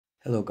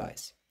Hello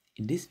guys,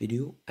 in this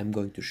video I'm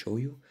going to show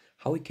you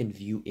how we can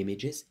view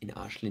images in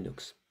Arch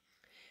Linux.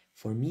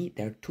 For me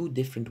there are two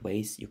different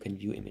ways you can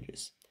view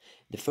images.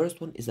 The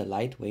first one is a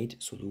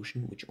lightweight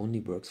solution which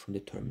only works from the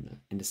terminal,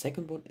 and the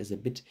second one is a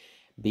bit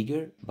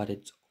bigger but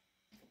it's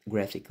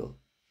graphical.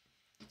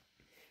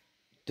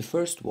 The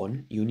first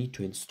one you need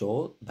to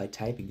install by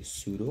typing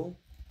sudo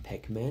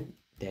pacman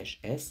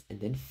 -s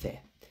and then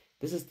fe.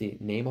 This is the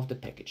name of the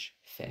package,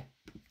 fe.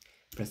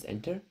 Press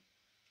enter.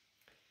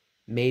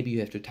 Maybe you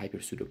have to type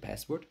your sudo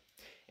password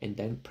and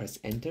then press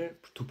enter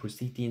to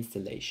proceed the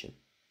installation.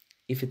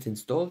 If it's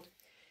installed,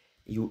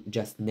 you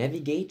just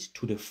navigate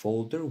to the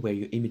folder where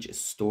your image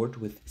is stored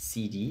with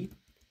cd.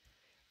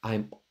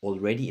 I'm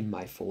already in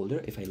my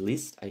folder. If I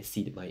list, I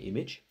see my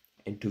image,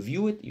 and to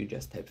view it, you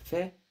just type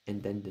fe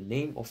and then the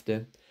name of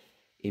the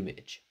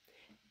image.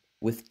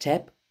 With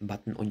tab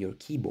button on your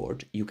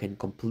keyboard, you can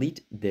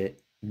complete the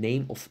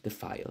name of the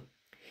file.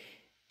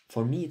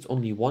 For me, it's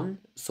only one,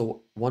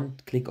 so one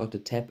click of the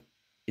tab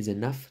is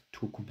enough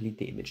to complete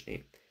the image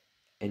name.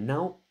 And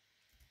now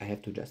I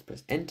have to just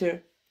press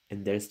enter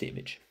and there's the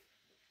image.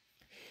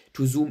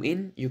 To zoom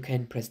in, you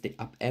can press the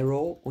up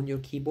arrow on your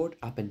keyboard,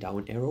 up and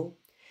down arrow,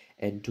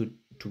 and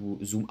to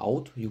zoom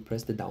out, you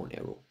press the down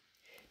arrow.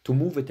 To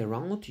move it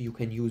around, you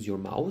can use your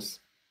mouse,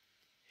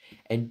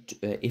 and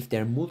if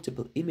there are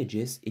multiple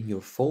images in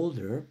your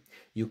folder,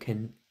 you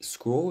can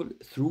scroll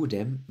through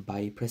them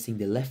by pressing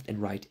the left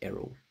and right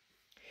arrow.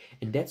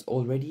 And that's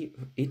already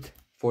it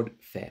for the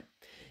fe.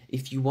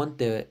 If you want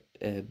the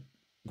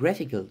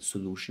graphical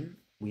solution,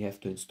 we have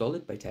to install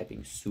it by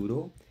typing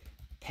sudo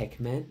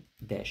pacman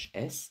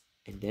 -s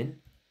and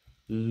then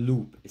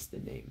loupe is the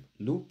name.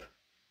 Loupe.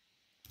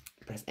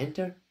 Press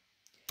enter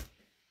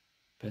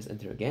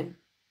again,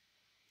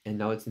 and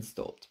now it's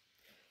installed.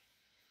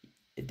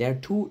 There are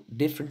two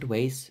different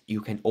ways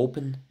you can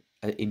open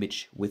an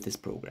image with this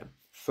program.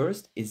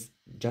 First is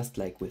just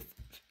like with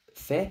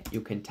fe,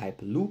 you can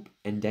type loupe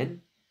and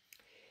then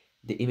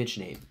the image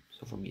name.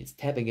 So for me it's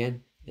tab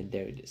again, and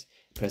there it is.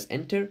 Press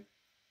enter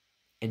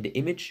and the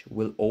image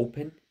will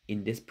open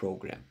in this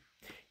program.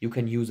 You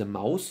can use a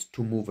mouse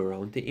to move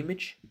around the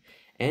image,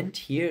 and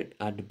here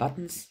are the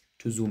buttons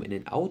to zoom in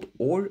and out,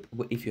 or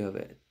if you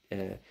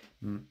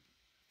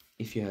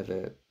have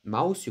a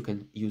mouse, you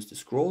can use the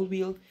scroll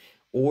wheel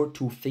or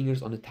 2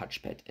 fingers on the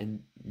touchpad,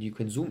 and you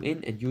can zoom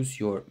in and use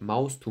your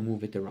mouse to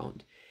move it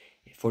around.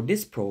 For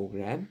this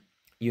program,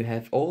 you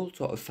have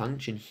also a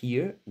function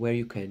here where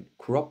you can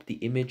crop the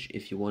image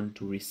if you want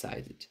to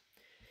resize it.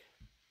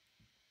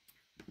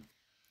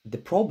 The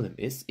problem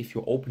is, if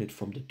you open it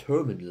from the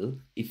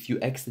terminal, if you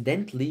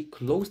accidentally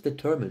close the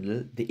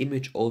terminal, the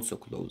image also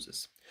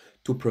closes.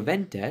 To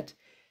prevent that,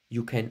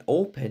 you can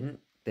open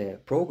the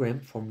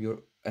program from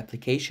your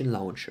application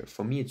launcher.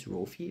 For me, it's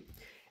Rofi,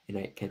 and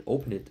I can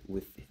open it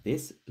with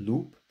this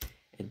loupe,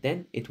 and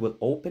then it will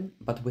open,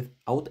 but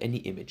without any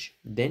image.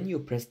 Then you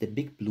press the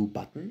big blue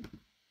button,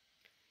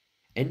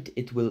 and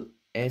it will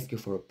ask you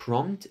for a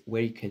prompt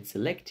where you can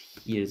select,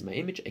 here is my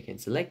image, I can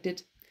select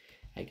it.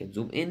 I can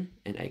zoom in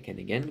and I can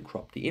again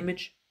crop the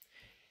image,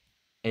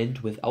 and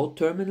without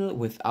terminal,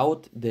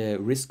 without the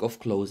risk of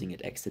closing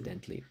it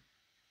accidentally.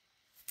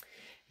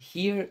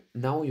 Here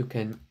now you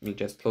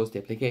just close the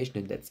application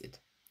and that's it.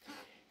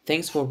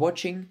 Thanks for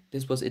watching.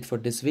 This was it for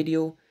this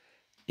video.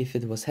 If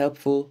it was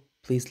helpful,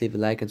 please leave a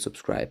like and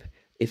subscribe.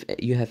 If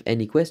you have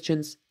any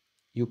questions,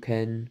 you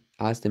can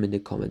ask them in the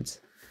comments.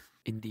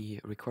 In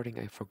the recording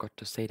I forgot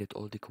to say that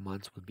all the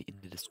commands will be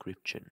in the description.